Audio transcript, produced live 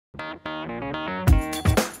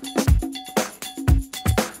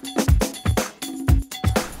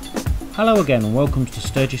Hello again and welcome to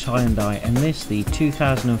Sturgis Hyundai, and this the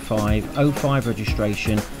 2005 05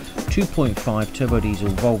 registration 2.5 turbo diesel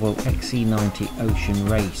Volvo XC90 Ocean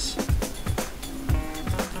Race.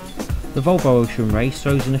 The Volvo Ocean Race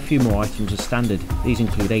throws in a few more items as standard. These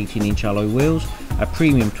include 18-inch alloy wheels, a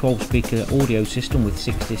premium 12-speaker audio system with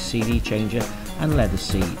 6-disc CD changer and leather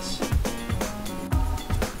seats.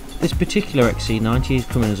 This particular XC90 is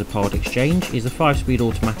coming as a part exchange, is the 5-speed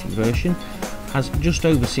automatic version, has just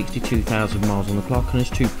over 62,000 miles on the clock and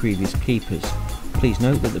has 2 previous keepers. Please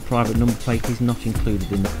note that the private number plate is not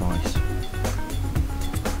included in the price.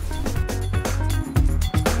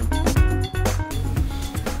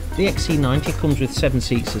 The XC90 comes with 7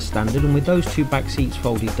 seats as standard, and with those 2 back seats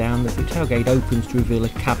folded down, the tailgate opens to reveal a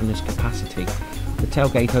cavernous capacity. The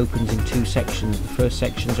tailgate opens in 2 sections. The first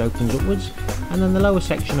section opens upwards and then the lower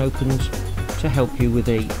section opens to help you with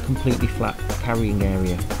a completely flat carrying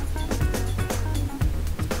area.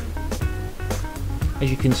 As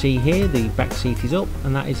you can see here, the back seat is up,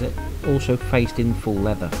 and that is also faced in full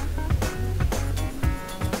leather.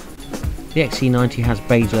 The XC90 has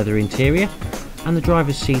beige leather interior, and the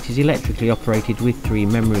driver's seat is electrically operated with 3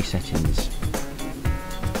 memory settings.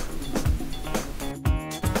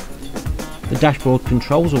 The dashboard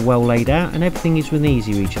controls are well laid out and everything is within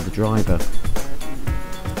easy reach of the driver.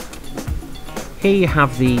 Here you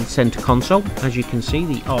have the centre console. As you can see,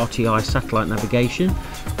 the RTI satellite navigation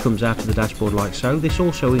comes out of the dashboard like so. This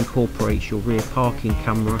also incorporates your rear parking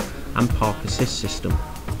camera and park assist system.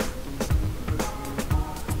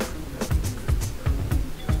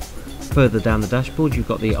 Further down the dashboard you've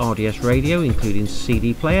got the RDS radio including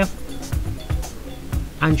CD player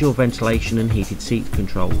and your ventilation and heated seat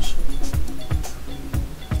controls.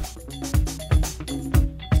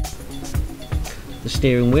 The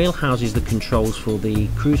steering wheel houses the controls for the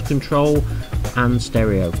cruise control and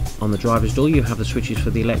stereo. On the driver's door you have the switches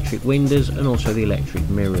for the electric windows and also the electric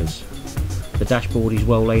mirrors. The dashboard is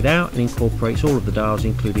well laid out and incorporates all of the dials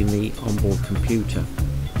including the onboard computer.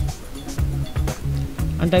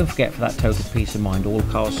 And don't forget, for that total peace of mind, all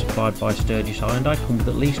cars supplied by Sturgis Hyundai come with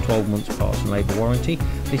at least 12 months parts and labour warranty.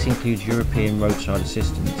 This includes European roadside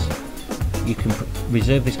assistance. You can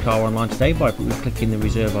reserve this car online today by clicking the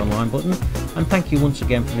reserve online button, and thank you once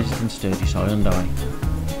again for visiting Sturgis Hyundai.